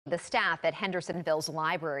The staff at Hendersonville's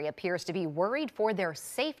library appears to be worried for their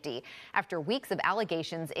safety after weeks of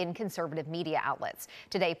allegations in conservative media outlets.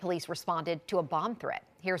 Today, police responded to a bomb threat.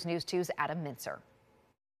 Here's News 2's Adam Mincer.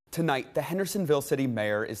 Tonight, the Hendersonville city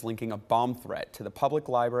mayor is linking a bomb threat to the public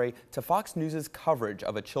library to Fox News' coverage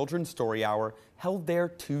of a children's story hour held there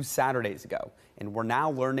 2 Saturdays ago. And we're now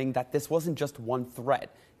learning that this wasn't just one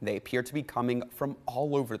threat. They appear to be coming from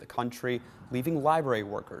all over the country, leaving library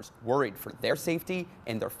workers worried for their safety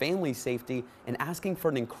and their family's safety and asking for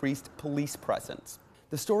an increased police presence.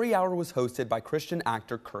 The story hour was hosted by Christian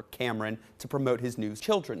actor Kirk Cameron to promote his new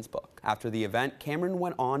children's book. After the event, Cameron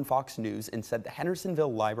went on Fox News and said the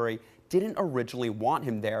Hendersonville library didn't originally want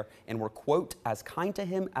him there and were, quote, as kind to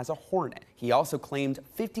him as a hornet. He also claimed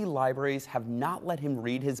 50 libraries have not let him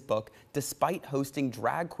read his book despite hosting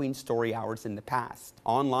drag queen story hours in the past.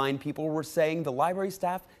 Online, people were saying the library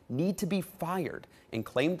staff need to be fired and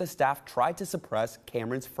claimed the staff tried to suppress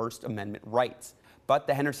Cameron's First Amendment rights. But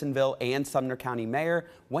the Hendersonville and Sumner County mayor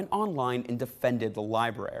went online and defended the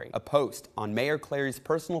library. A post on Mayor Clary's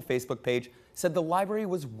personal Facebook page said the library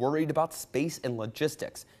was worried about space and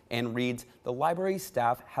logistics and reads, the library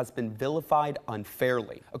staff has been vilified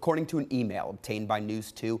unfairly. According to an email obtained by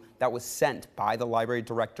News 2 that was sent by the library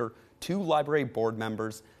director to library board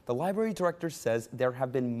members, the library director says there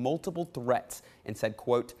have been multiple threats and said,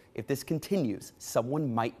 quote, if this continues,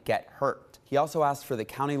 someone might get hurt. He also asked for the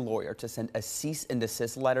county lawyer to send a cease and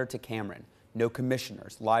desist letter to Cameron. No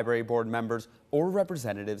commissioners, library board members, or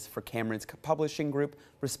representatives for Cameron's publishing group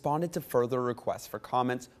responded to further requests for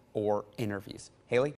comments or interviews. Haley?